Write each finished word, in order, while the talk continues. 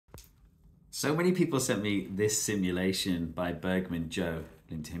So many people sent me this simulation by Bergman Joe,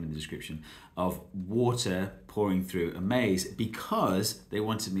 linked to him in the description, of water pouring through a maze because they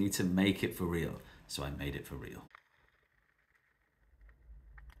wanted me to make it for real. So I made it for real.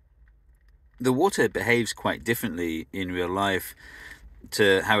 The water behaves quite differently in real life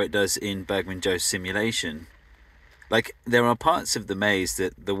to how it does in Bergman Joe's simulation. Like, there are parts of the maze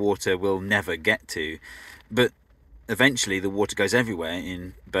that the water will never get to, but eventually the water goes everywhere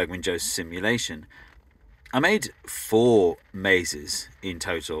in Bergman Joe's simulation. I made 4 mazes in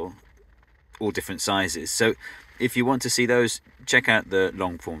total, all different sizes. So if you want to see those, check out the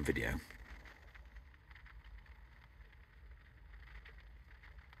long form video.